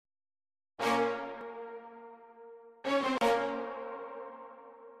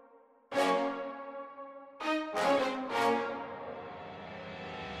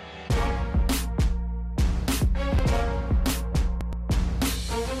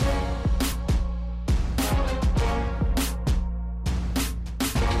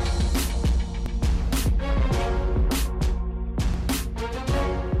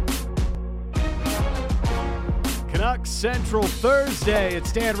Canucks Central Thursday.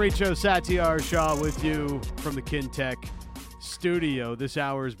 It's Dan Riccio, Satyar Shah with you from the Kintec studio. This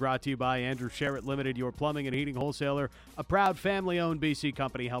hour is brought to you by Andrew Sherritt Limited, your plumbing and heating wholesaler, a proud family-owned BC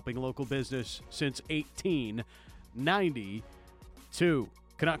company helping local business since 1892.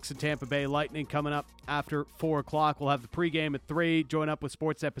 Canucks and Tampa Bay Lightning coming up after 4 o'clock. We'll have the pregame at 3. Join up with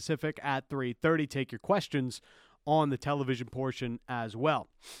Sportsnet Pacific at 3:30. Take your questions on the television portion as well.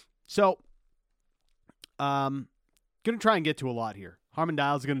 So, going to try and get to a lot here. Harman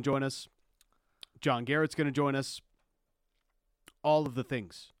Dayal's going to join us. John Garrett's going to join us. All of the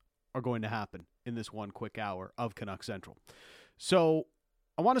things are going to happen in this one quick hour of Canuck Central. So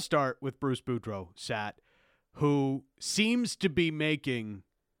I want to start with Bruce Boudreau, Sat, who seems to be making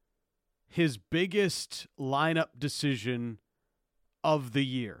his biggest lineup decision of the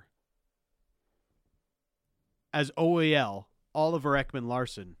year. As OEL, Oliver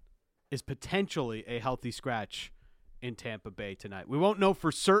Ekman-Larsson, is potentially a healthy scratch in Tampa Bay tonight. We won't know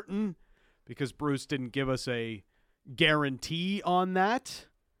for certain because Bruce didn't give us a guarantee on that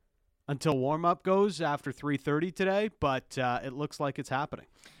until warm-up goes after 3:30 today, but it looks like it's happening.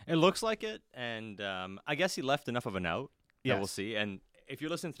 It looks like it, and I guess he left enough of a note that we'll see. And if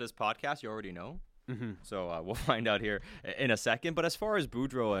you're listening to this podcast, you already know. Mm-hmm. So we'll find out here in a second. But as far as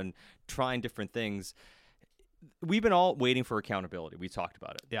Boudreau and trying different things, we've been all waiting for accountability. We talked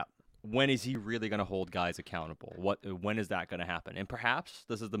about it. Yeah. When is he really going to hold guys accountable? When is that going to happen? And perhaps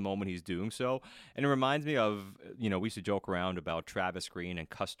this is the moment he's doing so. And it reminds me of, we used to joke around about Travis Green and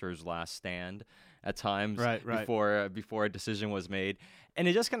Custer's last stand at times before a decision was made. And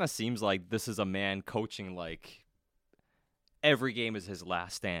it just kind of seems like this is a man coaching like every game is his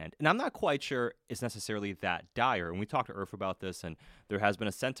last stand. And I'm not quite sure it's necessarily that dire. And we talked to Irf about this, and there has been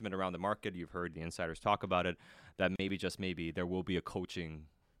a sentiment around the market. You've heard the insiders talk about it, that maybe there will be a coaching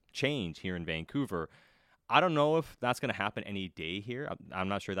change here in Vancouver. I don't know if that's going to happen any day here. I'm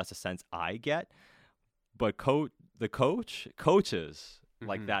not sure that's a sense I get, but coaches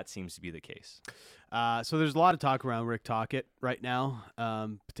like that seems to be the case. So there's a lot of talk around Rick Tocchet right now,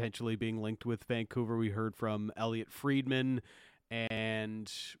 potentially being linked with Vancouver. We heard from Elliot Friedman,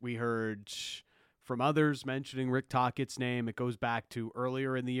 and we heard from others mentioning Rick Tocchet's name. It goes back to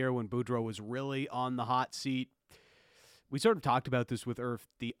earlier in the year when Boudreau was really on the hot seat. We sort of talked about this with Irf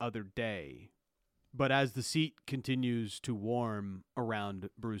the other day, but as the seat continues to warm around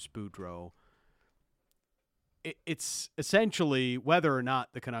Bruce Boudreau, it's essentially whether or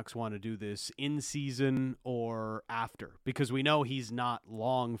not the Canucks want to do this in season or after, because we know he's not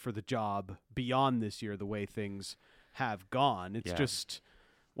long for the job beyond this year the way things have gone. It's just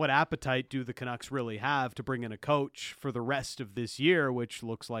what appetite do the Canucks really have to bring in a coach for the rest of this year, which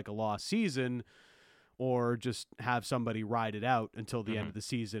looks like a lost season, or just have somebody ride it out until the end of the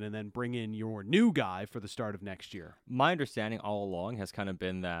season and then bring in your new guy for the start of next year. My understanding all along has kind of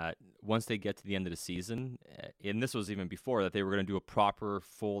been that once they get to the end of the season, and this was even before, that they were going to do a proper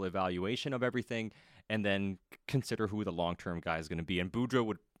full evaluation of everything and then consider who the long-term guy is going to be. And Boudreau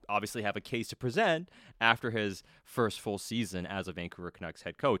would obviously have a case to present after his first full season as a Vancouver Canucks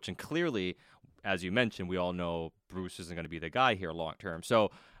head coach. And clearly, as you mentioned, we all know Bruce isn't going to be the guy here long term.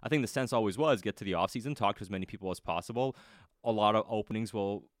 So I think the sense always was get to the offseason, talk to as many people as possible. A lot of openings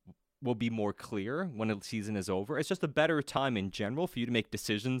will be more clear when the season is over. It's just a better time in general for you to make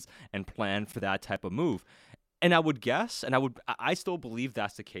decisions and plan for that type of move. And I would guess, and I still believe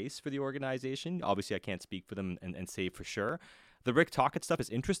that's the case for the organization. Obviously, I can't speak for them and say for sure. The Rick Tocchet stuff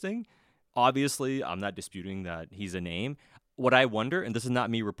is interesting. Obviously, I'm not disputing that he's a name. What I wonder, and this is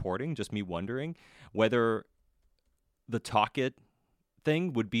not me reporting, just me wondering, whether the Tocchet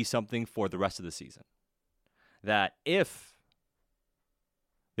thing would be something for the rest of the season. That if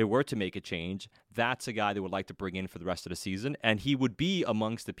they were to make a change, that's a guy they would like to bring in for the rest of the season, and he would be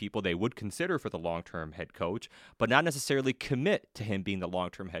amongst the people they would consider for the long-term head coach, but not necessarily commit to him being the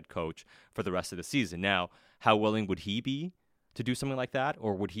long-term head coach for the rest of the season. Now, how willing would he be to do something like that,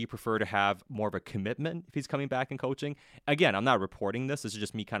 or would he prefer to have more of a commitment if he's coming back and coaching? Again, I'm not reporting this. This is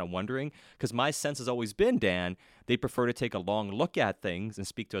just me kind of wondering, because my sense has always been, Dan, they'd prefer to take a long look at things and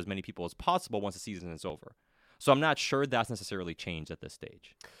speak to as many people as possible once the season is over. So I'm not sure that's necessarily changed at this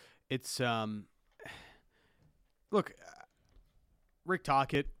stage. It's, look, Rick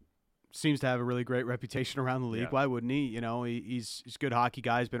Tocchet seems to have a really great reputation around the league. Yeah. Why wouldn't he? He's a good hockey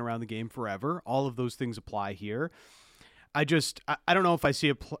guy. He's been around the game forever. All of those things apply here. I don't know if I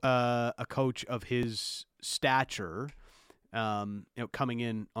see a coach of his stature, coming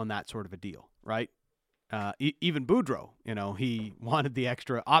in on that sort of a deal, right? Even Boudreau, he wanted the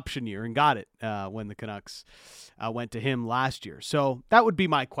extra option year and got it when the Canucks went to him last year. So that would be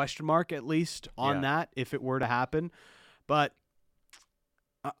my question mark, at least, on that, if it were to happen. But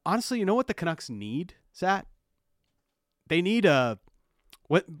honestly, you know what the Canucks need, Zach? They need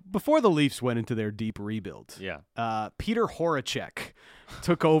before the Leafs went into their deep rebuild, Peter Horacek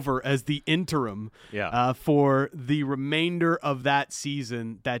took over as the interim for the remainder of that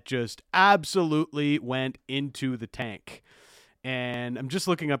season that just absolutely went into the tank. And I'm just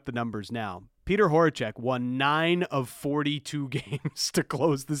looking up the numbers now. Peter Horacek won 9 of 42 games to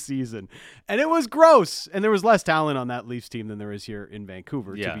close the season. And it was gross. And there was less talent on that Leafs team than there is here in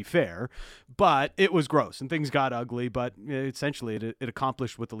Vancouver, to be fair. But it was gross, and things got ugly. But essentially, it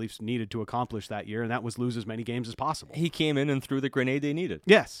accomplished what the Leafs needed to accomplish that year, and that was lose as many games as possible. He came in and threw the grenade they needed.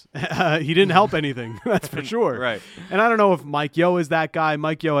 Yes. He didn't help anything, that's for sure. Right. And I don't know if Mike Yeo is that guy.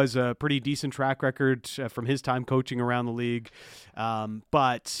 Mike Yeo has a pretty decent track record from his time coaching around the league.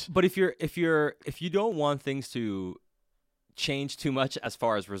 But if you don't want things to change too much as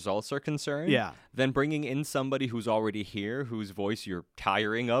far as results are concerned, then bringing in somebody who's already here, whose voice you're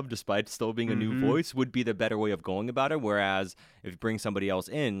tiring of despite still being a new voice, would be the better way of going about it. Whereas if you bring somebody else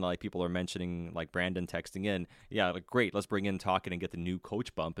in, like people are mentioning, like Brandon texting in, great, let's bring in Tocchet and get the new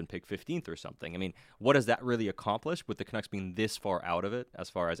coach bump and pick 15th or something. I mean, what does that really accomplish with the Canucks being this far out of it as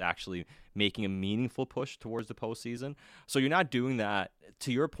far as actually making a meaningful push towards the postseason? So you're not doing that.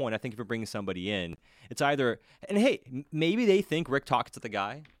 To your point, I think if you're bringing somebody in, it's either, and hey, maybe they think Rick Tocchet's the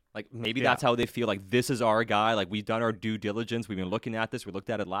guy. Like, maybe that's how they feel, like, this is our guy. Like, we've done our due diligence. We've been looking at this. We looked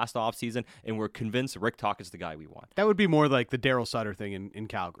at it last offseason, and we're convinced Rick Tocchet's the guy we want. That would be more like the Daryl Sutter thing in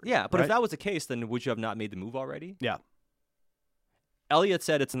Calgary. Yeah, but right? If that was the case, then would you have not made the move already? Yeah. Elliott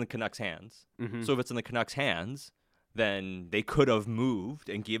said it's in the Canucks' hands. Mm-hmm. So if it's in the Canucks' hands, then they could have moved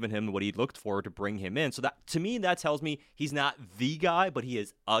and given him what he looked for to bring him in. So that, to me, that tells me he's not the guy, but he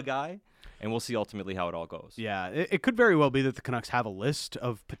is a guy. And we'll see ultimately how it all goes. Yeah, it could very well be that the Canucks have a list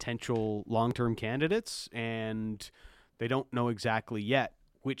of potential long-term candidates, and they don't know exactly yet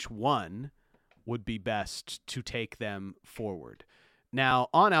which one would be best to take them forward. Now,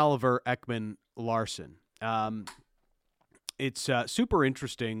 on Oliver Ekman-Larsson, it's super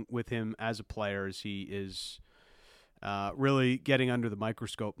interesting with him as a player as he is really getting under the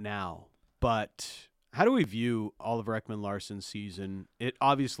microscope now. But how do we view Oliver Ekman-Larsson's season? It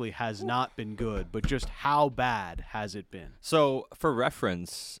obviously has not been good, but just how bad has it been? So, for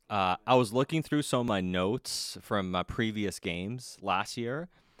reference, I was looking through some of my notes from previous games last year,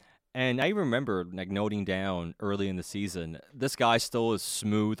 and I remember noting down early in the season, this guy still is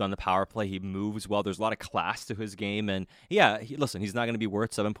smooth on the power play. He moves well. There's a lot of class to his game, and listen, he's not going to be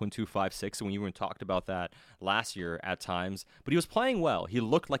worth 7.256. When you even talked about that last year at times, but he was playing well. He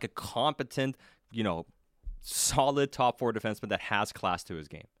looked like a competent, solid top four defenseman that has class to his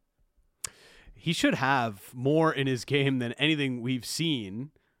game. He should have more in his game than anything we've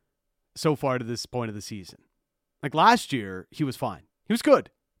seen so far to this point of the season. Like last year, he was fine. He was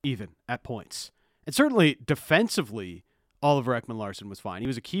good, even at points. And certainly defensively, Oliver Ekman-Larsson was fine. He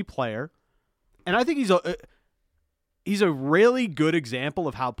was a key player. And I think he's a really good example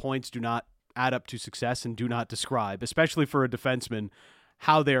of how points do not add up to success and do not describe, especially for a defenseman,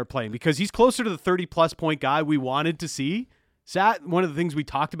 how they are playing, because he's closer to the 30-plus point guy we wanted to see. Is that one of the things we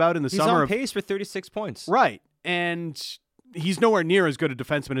talked about in the summer? He's on pace for 36 points. Right. And he's nowhere near as good a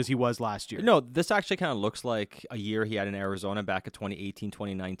defenseman as he was last year. No, this actually kind of looks like a year he had in Arizona back at 2018,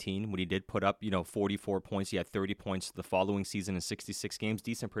 2019, when he did put up, 44 points. He had 30 points the following season in 66 games.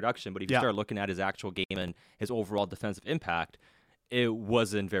 Decent production, but if you start looking at his actual game and his overall defensive impact, it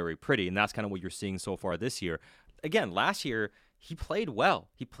wasn't very pretty, and that's kind of what you're seeing so far this year. Again, last year, he played well.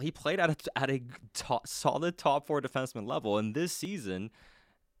 He played at a solid top four defenseman level, and this season,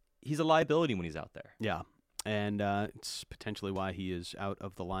 he's a liability when he's out there. Yeah, and it's potentially why he is out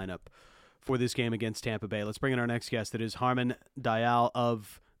of the lineup for this game against Tampa Bay. Let's bring in our next guest. It is Harman Dayal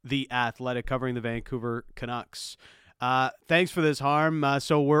of The Athletic, covering the Vancouver Canucks. Thanks for this, Harm.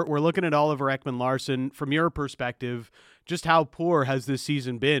 So we're looking at Oliver Ekman-Larsson. From your perspective, just how poor has this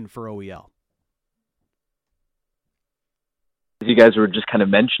season been for OEL? As you guys were just kind of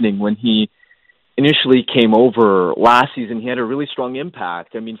mentioning, when he initially came over last season, he had a really strong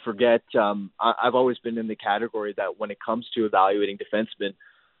impact. I mean, I've always been in the category that when it comes to evaluating defensemen,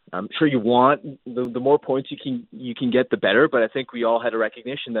 I'm sure you want the more points you can get, the better. But I think we all had a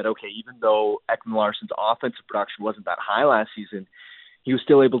recognition that, okay, even though Ekman-Larsson's offensive production wasn't that high last season, he was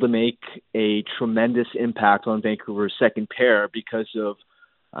still able to make a tremendous impact on Vancouver's second pair because of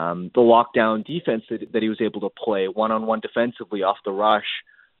the lockdown defense that he was able to play one-on-one defensively off the rush,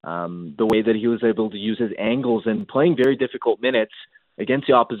 the way that he was able to use his angles and playing very difficult minutes against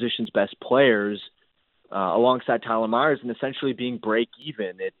the opposition's best players alongside Tyler Myers and essentially being break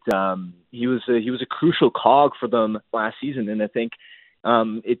even. He was a crucial cog for them last season, and I think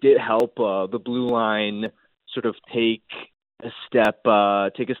it did help the blue line sort of take a step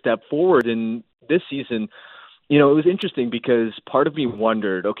forward in this season. You know, it was interesting because part of me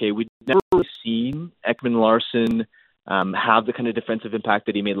wondered, okay, we'd never really seen Ekman-Larsson have the kind of defensive impact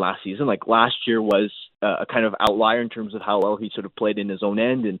that he made last season. Like last year was a kind of outlier in terms of how well he sort of played in his own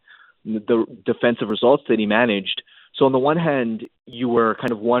end and the defensive results that he managed. So on the one hand, you were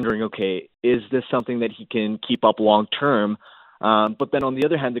kind of wondering, okay, is this something that he can keep up long term? But then on the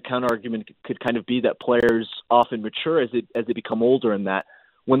other hand, the counter argument could kind of be that players often mature as they become older, and that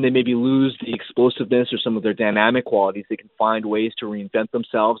when they maybe lose the explosiveness or some of their dynamic qualities, they can find ways to reinvent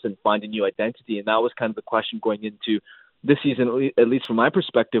themselves and find a new identity. And that was kind of the question going into this season, at least from my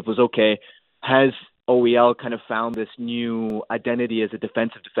perspective, was, okay, has OEL kind of found this new identity as a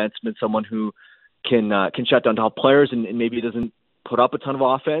defensive defenseman, someone who can shut down top players and maybe doesn't put up a ton of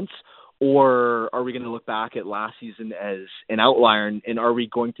offense? Or are we going to look back at last season as an outlier, and are we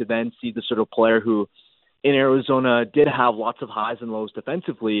going to then see the sort of player who in Arizona did have lots of highs and lows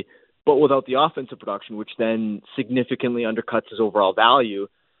defensively, but without the offensive production, which then significantly undercuts his overall value?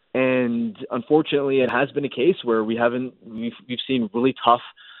 And unfortunately, it has been a case where we've seen really tough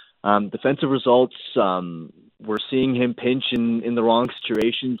defensive results. We're seeing him pinch in the wrong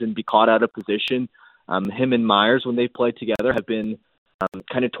situations and be caught out of position. Him and Myers, when they played together, have been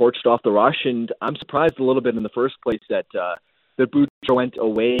kind of torched off the rush, and I'm surprised a little bit in the first place that Boudreau went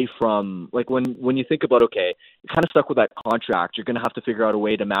away from, like, when you think about, okay, you're kind of stuck with that contract, you're going to have to figure out a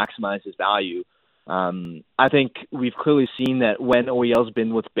way to maximize his value. I think we've clearly seen that when OEL's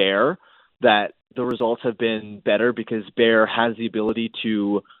been with Bear, that the results have been better because Bear has the ability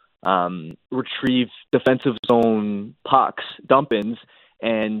to retrieve defensive zone pucks, dump-ins,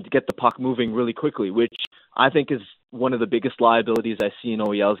 and get the puck moving really quickly, which I think is one of the biggest liabilities I see in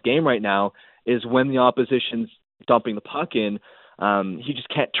OEL's game right now, is when the opposition's dumping the puck in, he just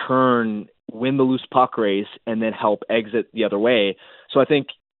can't win the loose puck race, and then help exit the other way. So I think,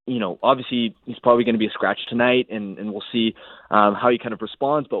 you know, obviously he's probably going to be a scratch tonight, and we'll see how he kind of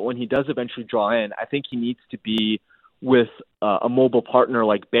responds. But when he does eventually draw in, I think he needs to be with a mobile partner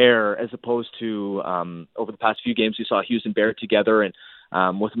like Bear, as opposed to over the past few games we saw Hughes and Bear together, and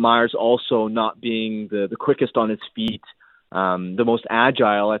with Myers also not being the quickest on his feet, the most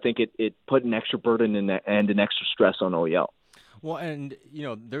agile. I think it put an extra burden and an extra stress on OEL. Well, and, you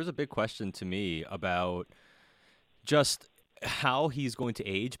know, there's a big question to me about just how he's going to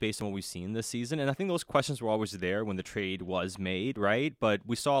age based on what we've seen this season. And I think those questions were always there when the trade was made, right? But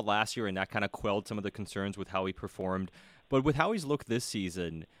we saw it last year, and that kind of quelled some of the concerns with how he performed. But with how he's looked this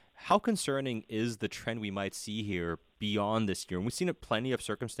season, how concerning is the trend we might see here beyond this year? And we've seen it plenty of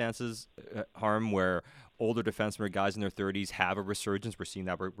circumstances, Harm, where older defensemen or guys in their 30s have a resurgence. We're seeing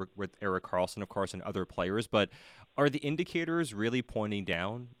that with Erik Karlsson, of course, and other players. But are the indicators really pointing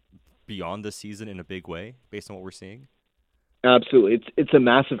down beyond this season in a big way based on what we're seeing? Absolutely. It's a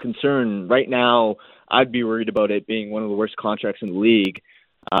massive concern. Right now, I'd be worried about it being one of the worst contracts in the league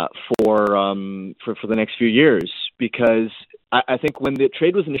for the next few years, because I think when the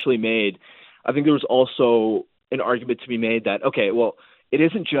trade was initially made, I think there was also an argument to be made that, okay, well, it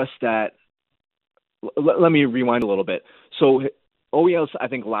isn't just that. Let me rewind a little bit. So OEL's, I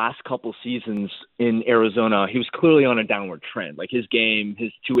think, last couple seasons in Arizona, he was clearly on a downward trend. Like his game,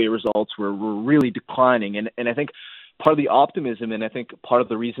 his two-way results were really declining. And I think part of the optimism, and I think part of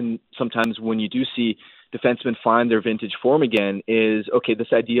the reason sometimes when you do see defensemen find their vintage form again is, okay,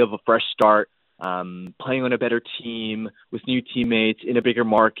 this idea of a fresh start, playing on a better team with new teammates in a bigger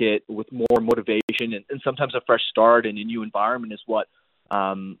market with more motivation, and sometimes a fresh start and a new environment is what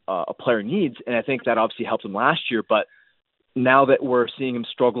a player needs. And I think that obviously helped him last year. But now that we're seeing him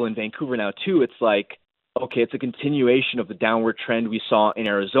struggle in Vancouver now too, it's like, okay, it's a continuation of the downward trend we saw in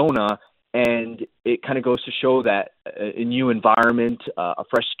Arizona. And it kind of goes to show that a new environment, a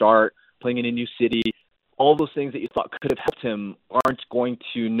fresh start, playing in a new city, all those things that you thought could have helped him aren't going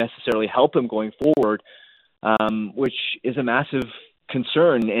to necessarily help him going forward, which is a massive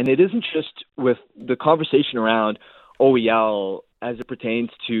concern. And it isn't just with the conversation around OEL as it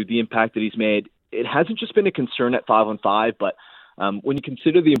pertains to the impact that he's made. It hasn't just been a concern at 5-on-5, but when you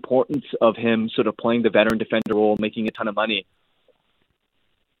consider the importance of him sort of playing the veteran defender role, making a ton of money,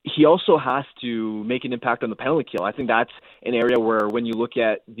 he also has to make an impact on the penalty kill. I think that's an area where when you look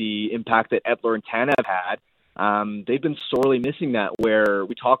at the impact that Edler and Tanev have had, they've been sorely missing that, where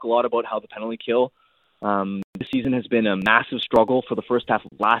we talk a lot about how the penalty kill This season has been a massive struggle. For the first half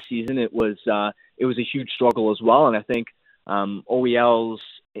of last season, it was a huge struggle as well. And I think OEL's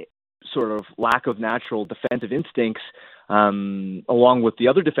sort of lack of natural defensive instincts, along with the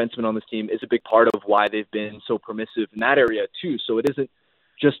other defensemen on this team, is a big part of why they've been so permissive in that area too. So it isn't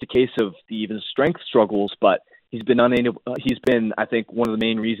just a case of the even strength struggles, but he's been, I think, one of the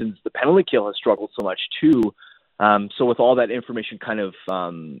main reasons the penalty kill has struggled so much too. So with all that information kind of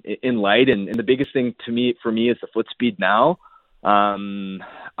in light, and the biggest thing for me is the foot speed now.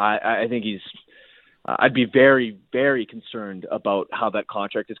 I think I'd be very, very concerned about how that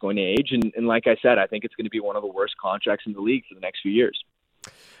contract is going to age. And like I said, I think it's going to be one of the worst contracts in the league for the next few years.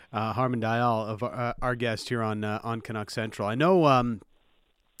 Harman Dayal, of our guest here on Canuck Central. I know,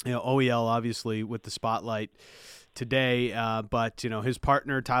 OEL obviously with the spotlight today, but his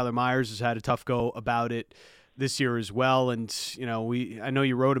partner Tyler Myers has had a tough go about it this year as well. And I know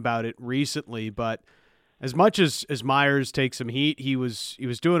you wrote about it recently, but as much as Myers takes some heat, he was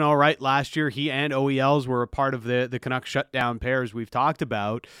doing all right last year. He and OELs were a part of the Canucks shutdown pairs we've talked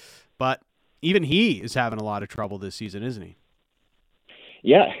about, but even he is having a lot of trouble this season, isn't he?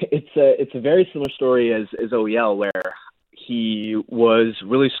 Yeah, it's a very similar story as OEL, where he was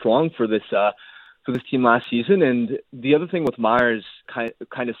really strong for this team last season. And the other thing with Myers, kind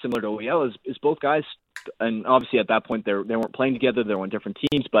of similar to OEL, is both guys, and obviously at that point they weren't playing together, they were on different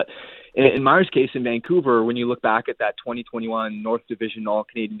teams. But in Myers' case in Vancouver, when you look back at that 2021 North Division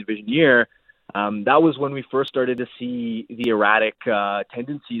All-Canadian Division year, that was when we first started to see the erratic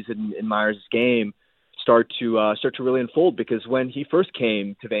tendencies in Myers' game start to really unfold. Because when he first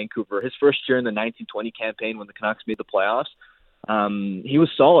came to Vancouver, his first year in the 1920 campaign when the Canucks made the playoffs, he was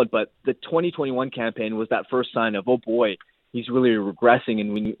solid, but the 2021 campaign was that first sign of, oh boy, he's really regressing.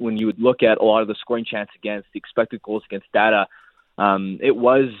 And when you would look at a lot of the scoring chance against, the expected goals against data, it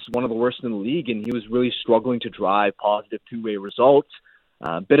was one of the worst in the league, and he was really struggling to drive positive two-way results.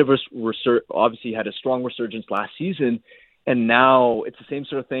 Bit of obviously had a strong resurgence last season, and now it's the same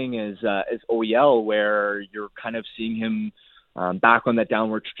sort of thing as OEL, where you're kind of seeing him back on that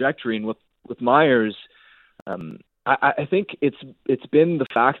downward trajectory. And with Myers, I think it's been the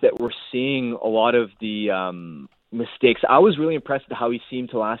fact that we're seeing a lot of the mistakes. I was really impressed at how he seemed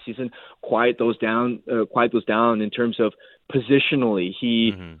to last season quiet those down in terms of positionally.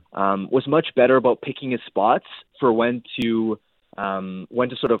 He was much better about picking his spots for when to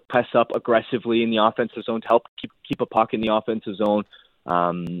sort of press up aggressively in the offensive zone to help keep a puck in the offensive zone.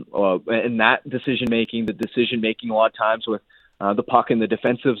 And that decision making a lot of times with the puck in the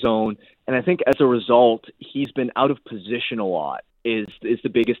defensive zone. And I think as a result, he's been out of position a lot is the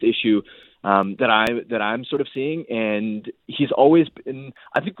biggest issue that I'm sort of seeing. And he's always been,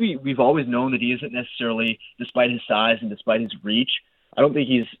 I think we've always known that he isn't necessarily, despite his size and despite his reach, I don't think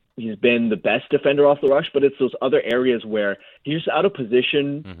he's been the best defender off the rush, but it's those other areas where he's out of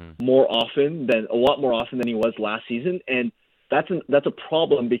position a lot more often than he was last season. And that's a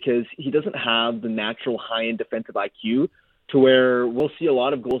problem, because he doesn't have the natural high-end defensive IQ to where we'll see a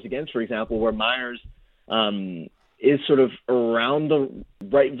lot of goals against, for example, where Myers is sort of around the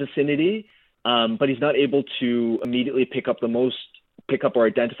right vicinity, but he's not able to immediately pick up or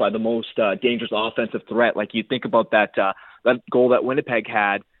identify the most dangerous offensive threat. Like you think about that goal that Winnipeg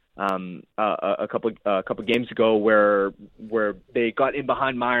had a couple games ago, where they got in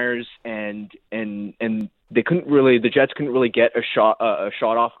behind Myers and the Jets couldn't really get a shot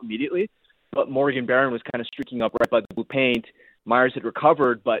off immediately. But Morgan Barron was kind of streaking up right by the blue paint. Myers had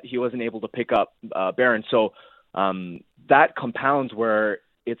recovered, but he wasn't able to pick up Barron. So that compounds where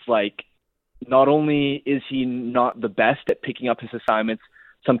it's like, not only is he not the best at picking up his assignments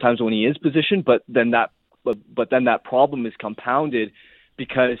sometimes when he is positioned, but then that problem is compounded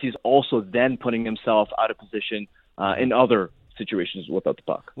because he's also then putting himself out of position in other situations without the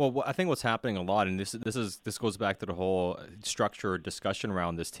puck. Well, I think what's happening a lot, and this goes back to the whole structure discussion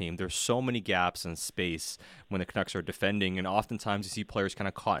around this team. There's so many gaps in space when the Canucks are defending, and oftentimes you see players kind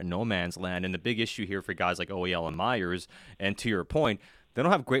of caught in no man's land. And the big issue here for guys like OEL and Myers, and to your point, they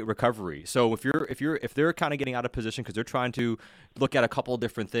don't have great recovery. So if they're kind of getting out of position because they're trying to look at a couple of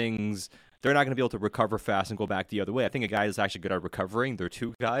different things, they're not going to be able to recover fast and go back the other way. I think a guy that's actually good at recovering, there are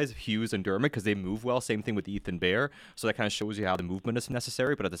two guys, Hughes and Dermott, because they move well. Same thing with Ethan Bear. So that kind of shows you how the movement is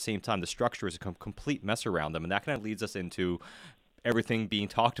necessary. But at the same time, the structure is a complete mess around them. And that kind of leads us into everything being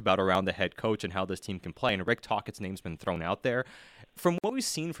talked about around the head coach and how this team can play. And Rick Tocchet's name's been thrown out there. From what we've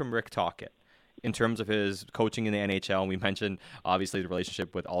seen from Rick Tocchet, in terms of his coaching in the NHL, and we mentioned obviously the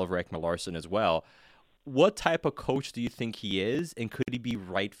relationship with Oliver Ekman-Larsson as well, what type of coach do you think he is, and could he be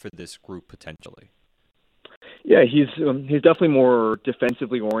right for this group potentially? Yeah, he's definitely more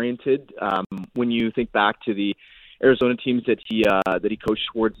defensively oriented. When you think back to the Arizona teams that he coached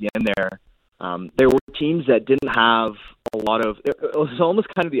towards the end there were teams that didn't have a lot of. It was almost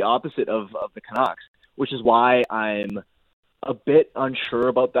kind of the opposite of the Canucks, which is why I'm a bit unsure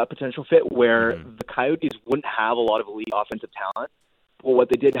about that potential fit. Where the Coyotes wouldn't have a lot of elite offensive talent, but what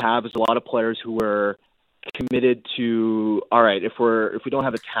they did have is a lot of players who were committed to, all right, if we don't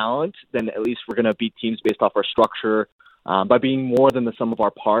have a talent, then at least we're going to beat teams based off our structure by being more than the sum of our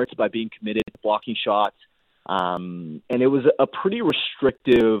parts, by being committed to blocking shots. And it was a pretty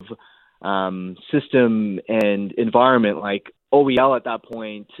restrictive system and environment. Like OEL at that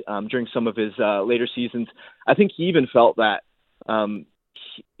point, during some of his later seasons, I think he even felt that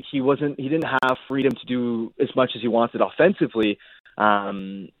he didn't have freedom to do as much as he wanted offensively.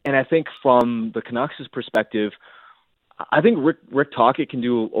 And I think from the Canucks' perspective, I think Rick Tocchet can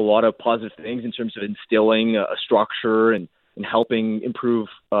do a lot of positive things in terms of instilling a structure and helping improve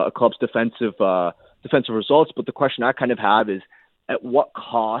a club's defensive results. But the question I kind of have is, at what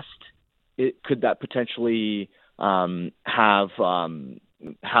cost could that potentially have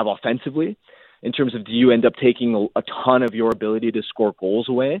offensively? In terms of, do you end up taking a ton of your ability to score goals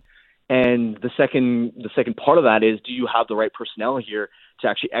away? And the second part of that is, do you have the right personnel here to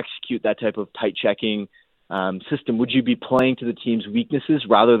actually execute that type of tight checking system? Would you be playing to the team's weaknesses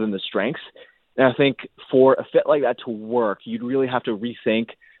rather than the strengths? And I think for a fit like that to work, you'd really have to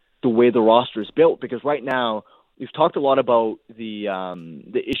rethink the way the roster is built, because right now we've talked a lot about the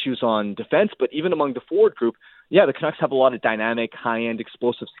issues on defense, but even among the forward group, yeah, the Canucks have a lot of dynamic, high-end,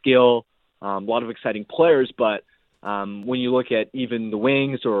 explosive skill, a lot of exciting players, but when you look at even the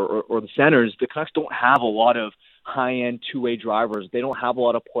wings or the centers, the Canucks don't have a lot of high-end two-way drivers. They don't have a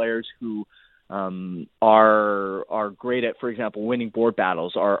lot of players who are great at, for example, winning board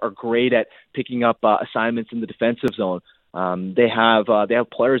battles, are great at picking up assignments in the defensive zone. They have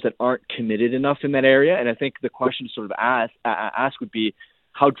players that aren't committed enough in that area, and I think the question to sort of ask would be,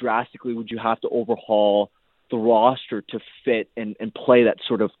 how drastically would you have to overhaul the roster to fit and play that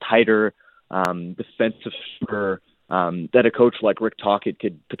sort of tighter defensive structure that a coach like Rick Tocchet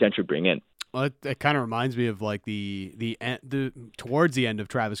could potentially bring in? Well, it kind of reminds me of like the towards the end of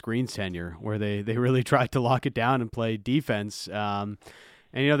Travis Green's tenure, where they really tried to lock it down and play defense. And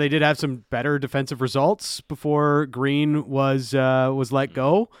they did have some better defensive results before Green was let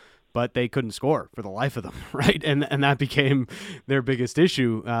go, but they couldn't score for the life of them, right? And that became their biggest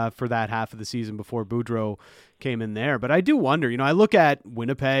issue for that half of the season before Boudreau came in there. But I do wonder, I look at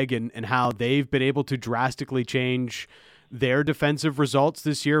Winnipeg and how they've been able to drastically change their defensive results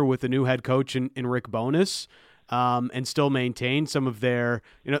this year with the new head coach in Rick Bowness, and still maintain some of their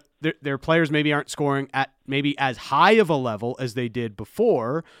players maybe aren't scoring at maybe as high of a level as they did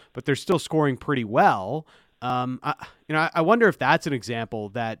before, but they're still scoring pretty well. I wonder if that's an example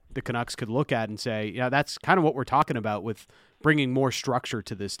that the Canucks could look at and say, that's kind of what we're talking about with bringing more structure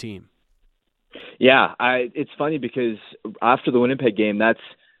to this team. Yeah, it's funny because after the Winnipeg game, I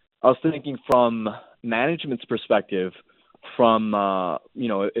was thinking from management's perspective, from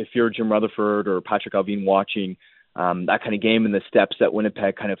if you're Jim Rutherford or Patrick Allvin watching that kind of game and the steps that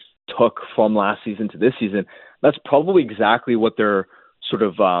Winnipeg kind of took from last season to this season, that's probably exactly what they're sort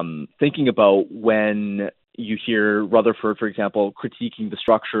of thinking about when you hear Rutherford, for example, critiquing the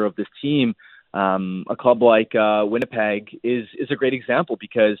structure of this team. A club like Winnipeg is a great example,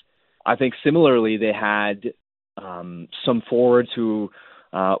 because I think similarly they had some forwards who,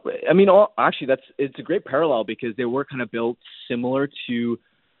 it's a great parallel, because they were kind of built similar to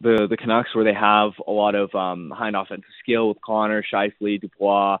the Canucks, where they have a lot of high-end offensive skill with Connor, Scheifele,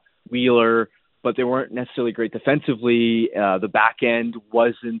 Dubois, Wheeler, but they weren't necessarily great defensively. The back end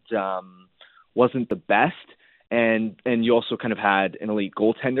wasn't the best, and you also kind of had an elite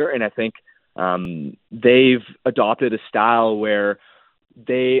goaltender. And I think they've adopted a style where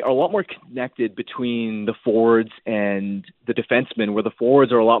they are a lot more connected between the forwards and the defensemen, where the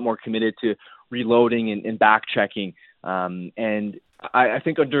forwards are a lot more committed to reloading and back checking. And I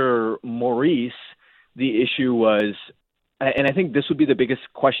think under Maurice, the issue was, and I think this would be the biggest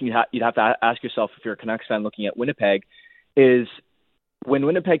question you'd have to ask yourself if you're a Canucks fan looking at Winnipeg, is when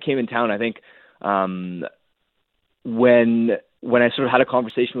Winnipeg came in town, I think when I sort of had a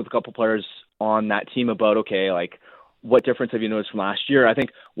conversation with a couple players on that team about, okay, like, what difference have you noticed from last year? I think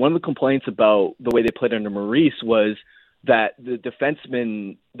one of the complaints about the way they played under Maurice was that the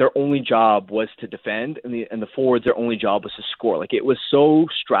defensemen, their only job was to defend, and the forwards, their only job was to score. Like, it was so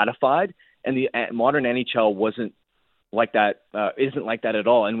stratified, and the modern NHL wasn't like that, isn't like that at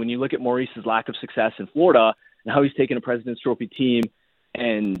all. And when you look at Maurice's lack of success in Florida and how he's taken a President's Trophy team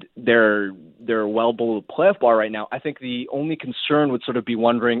and they're well below the playoff bar right now. I think the only concern would sort of be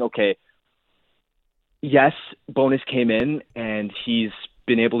wondering, okay, yes, Bowness came in and he's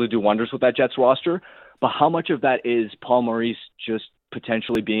been able to do wonders with that Jets roster, but how much of that is Paul Maurice just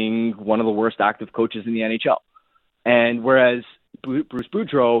potentially being one of the worst active coaches in the NHL? And whereas Bruce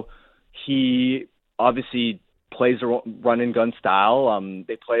Boudreau, he obviously plays a run-and-gun style.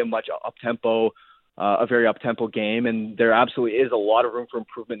 They play a very up-tempo game, and there absolutely is a lot of room for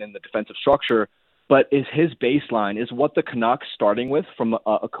improvement in the defensive structure. But is his baseline, is what the Canucks starting with from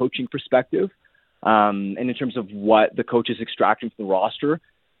a coaching perspective, and in terms of what the coach is extracting from the roster,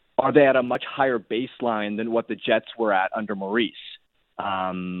 are they at a much higher baseline than what the Jets were at under Maurice?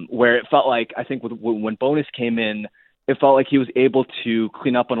 Where it felt like, I think when Bowness came in, it felt like he was able to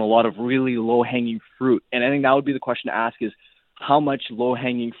clean up on a lot of really low-hanging fruit. And I think that would be the question to ask is, how much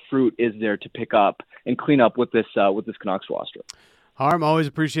low-hanging fruit is there to pick up and clean up with this Canucks roster? Harm, always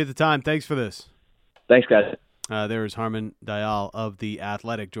appreciate the time. Thanks for this. Thanks, guys. There is Harman Dayal of The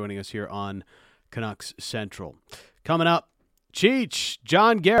Athletic joining us here on Canucks Central. Coming up, Cheech,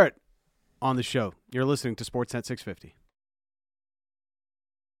 John Garrett on the show. You're listening to Sportsnet 650.